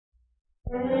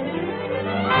This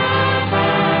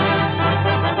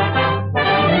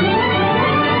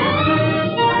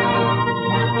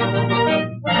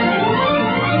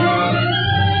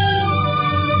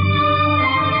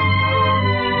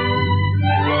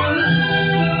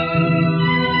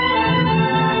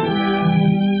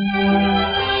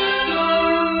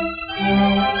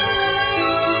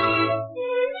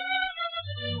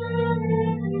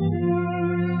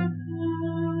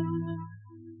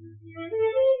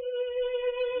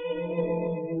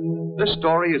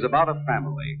story is about a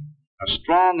family, a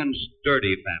strong and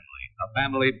sturdy family, a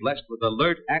family blessed with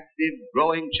alert, active,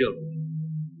 growing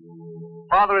children.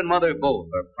 Father and mother both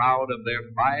are proud of their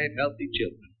 5 healthy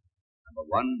children. Number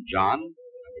 1, John.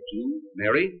 Number 2,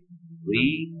 Mary.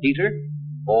 3, Peter.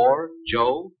 4,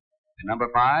 Joe. And number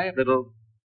 5, little...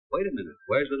 Wait a minute,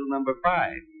 where's little number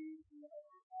 5?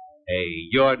 Hey,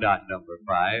 you're not number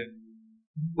 5.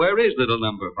 Where is little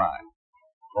number 5?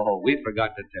 Oh, we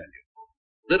forgot to tell you.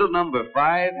 Little number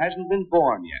 5 hasn't been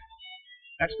born yet.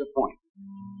 That's the point.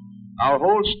 Our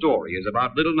whole story is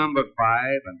about little number 5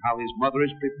 and how his mother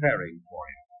is preparing for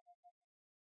him.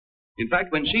 In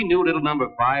fact, when she knew little number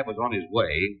 5 was on his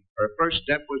way, her first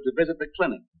step was to visit the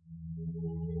clinic.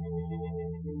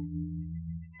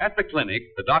 At the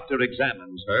clinic, the doctor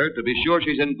examines her to be sure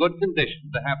she's in good condition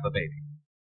to have the baby.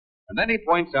 And then he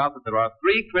points out that there are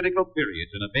 3 critical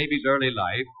periods in a baby's early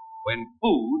life when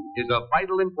food is of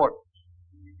vital importance.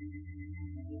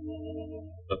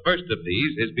 The first of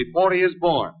these is before he is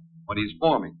born, when he's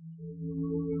forming.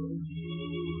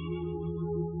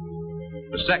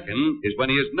 The second is when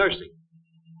he is nursing.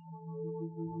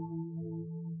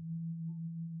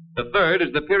 The third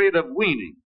is the period of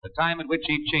weaning, the time at which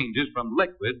he changes from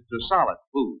liquid to solid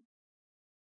food.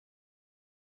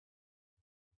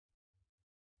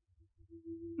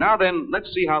 Now then,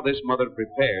 let's see how this mother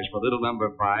prepares for little number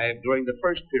 5 during the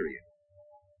first period.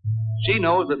 She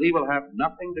knows that he will have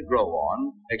nothing to grow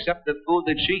on except the food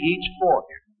that she eats for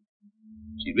him.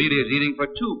 She really is eating for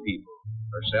 2 people,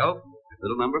 herself and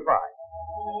little number 5.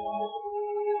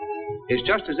 It's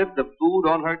just as if the food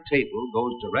on her table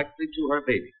goes directly to her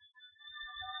baby.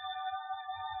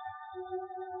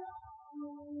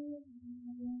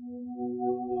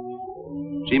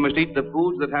 She must eat the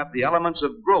foods that have the elements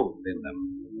of growth in them.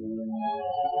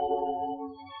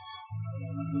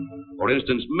 For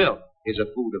instance, milk is a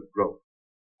food of growth.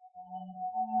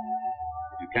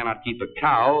 If you cannot keep a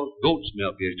cow, goat's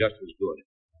milk is just as good.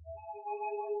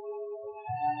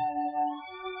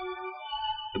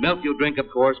 The milk you drink, of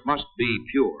course, must be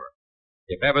pure.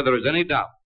 If ever there is any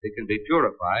doubt, it can be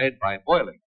purified by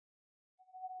boiling.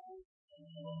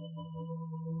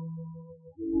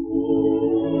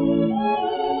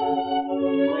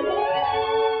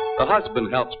 The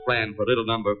husband helps plan for little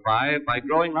number 5 by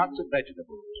growing lots of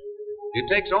vegetables. It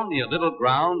takes only a little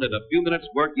ground and a few minutes'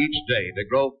 work each day to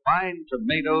grow fine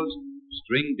tomatoes,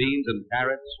 string beans and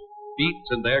carrots, beets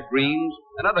and their greens,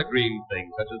 and other green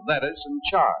things such as lettuce and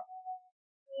chard.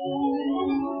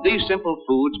 These simple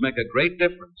foods make a great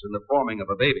difference in the forming of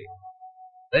a baby.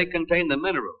 They contain the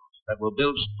minerals that will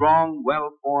build strong,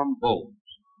 well-formed bones.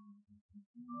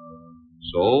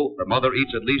 So, the mother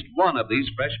eats at least one of these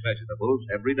fresh vegetables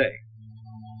every day.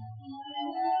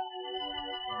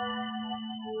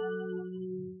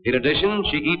 In addition,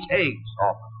 she eats eggs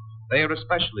often. They are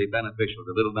especially beneficial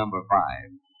to little number 5,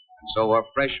 and so are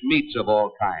fresh meats of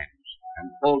all kinds,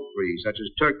 and poultry such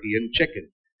as turkey and chicken,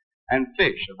 and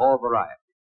fish of all varieties.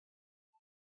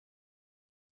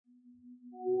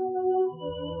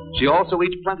 She also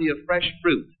eats plenty of fresh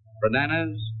fruit,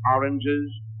 bananas,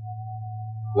 oranges,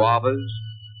 guavas,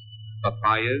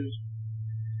 papayas,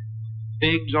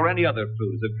 figs, or any other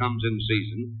fruit that comes in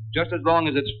season, just as long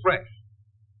as it's fresh.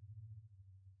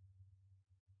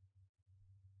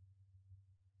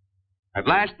 At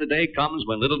last the day comes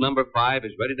when little number 5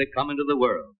 is ready to come into the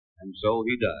world, and so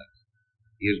he does.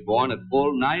 He is born at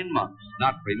full 9 months,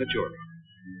 not prematurely.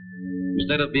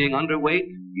 Instead of being underweight,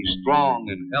 he's strong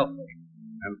and healthy.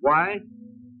 And why?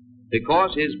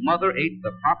 Because his mother ate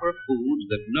the proper foods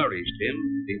that nourished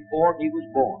him before he was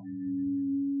born.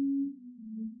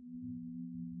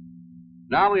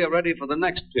 Now we are ready for the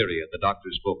next period the doctor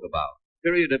spoke about,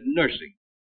 period of nursing.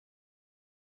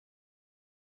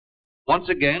 Once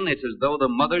again, it's as though the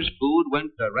mother's food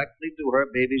went directly to her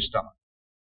baby's stomach.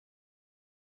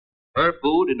 Her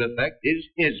food, in effect, is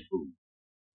his food.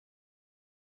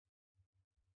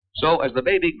 So, as the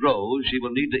baby grows, she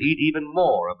will need to eat even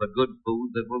more of the good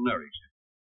food that will nourish him.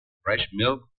 Fresh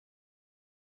milk,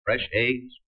 fresh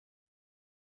eggs,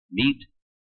 meat,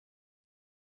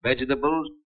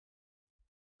 vegetables,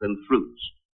 and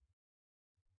fruits.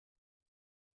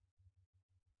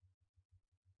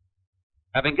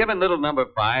 Having given little number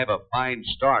 5 a fine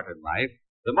start in life,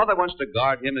 the mother wants to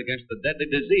guard him against the deadly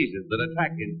diseases that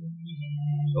attack him.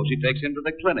 So she takes him to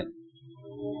the clinic.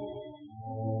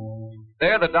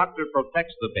 There, the doctor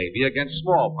protects the baby against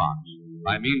smallpox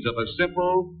by means of a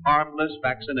simple, harmless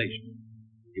vaccination.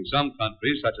 In some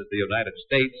countries, such as the United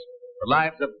States, the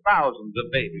lives of thousands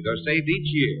of babies are saved each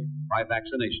year by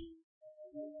vaccination.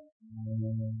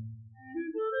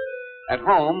 At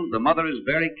home, the mother is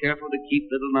very careful to keep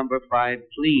little number 5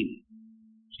 clean.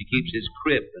 She keeps his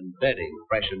crib and bedding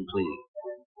fresh and clean.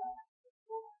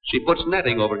 She puts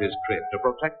netting over his crib to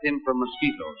protect him from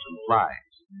mosquitoes and flies.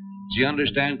 She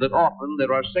understands that often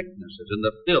there are sicknesses in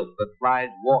the filth that flies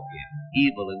walk in,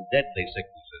 evil and deadly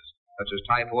sicknesses, such as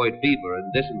typhoid fever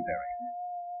and dysentery.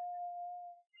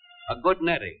 A good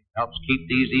netting helps keep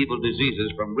these evil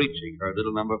diseases from reaching her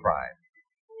little number 5.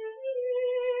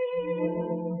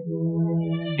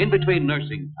 In between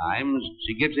nursing times,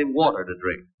 she gives him water to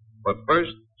drink, but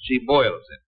first she boils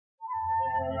it.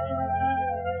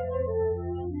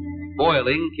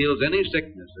 Boiling kills any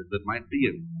sicknesses that might be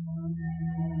in him.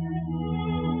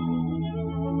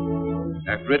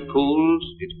 After it cools,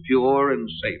 it's pure and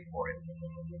safe for him.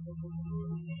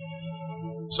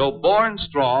 So born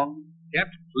strong,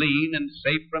 kept clean and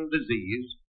safe from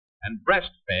disease, and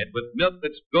breastfed with milk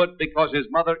that's good because his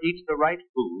mother eats the right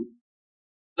food,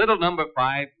 little number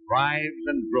 5 thrives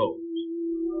and grows.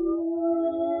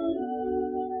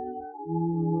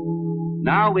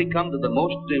 Now we come to the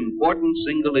most important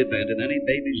single event in any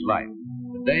baby's life,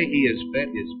 the day he is fed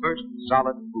his first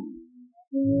solid food.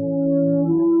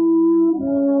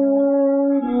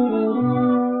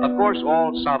 Of course,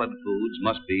 all solid foods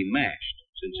must be mashed,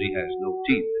 since he has no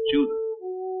teeth to chew them.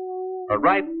 A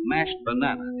ripe mashed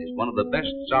banana is one of the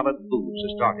best solid foods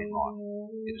to start him on.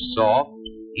 It is soft,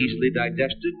 easily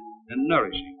digested, and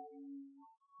nourishing.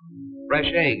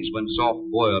 Fresh eggs, when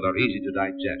soft-boiled, are easy to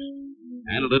digest.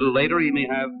 And a little later he may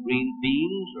have green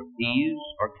beans or peas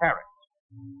or carrots.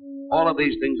 All of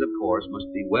these things, of course, must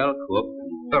be well cooked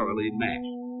and thoroughly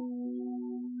mashed.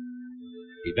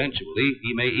 Eventually,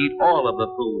 he may eat all of the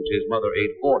foods his mother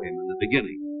ate for him in the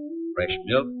beginning: fresh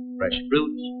milk, fresh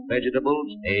fruits, vegetables,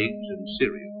 eggs, and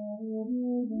cereal.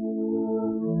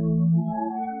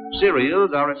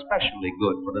 Cereals are especially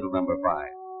good for little number 5.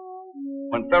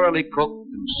 When thoroughly cooked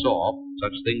and soft,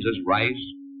 such things as rice,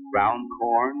 ground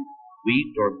corn,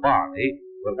 wheat, or barley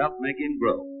will help make him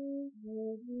grow.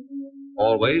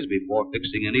 Always, before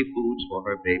fixing any foods for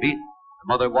her baby, the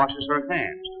mother washes her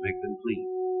hands to make them clean.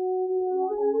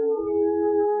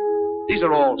 These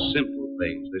are all simple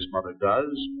things this mother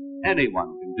does.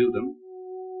 Anyone can do them.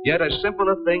 Yet as simple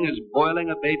a thing as boiling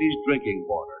a baby's drinking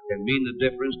water can mean the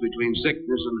difference between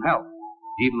sickness and health,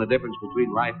 even the difference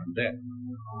between life and death.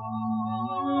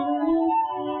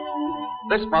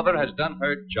 This mother has done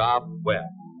her job well.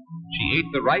 She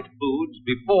ate the right foods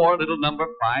before little number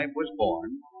 5 was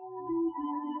born.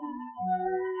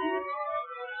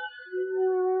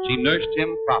 She nursed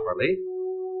him properly.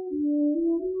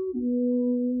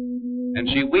 And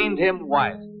she weaned him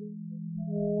wisely.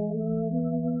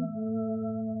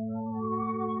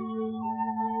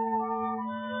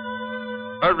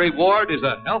 Her reward is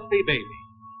a healthy baby,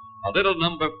 a little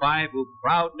number 5 who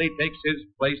proudly takes his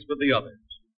place with the others,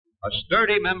 a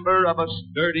sturdy member of a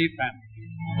sturdy family.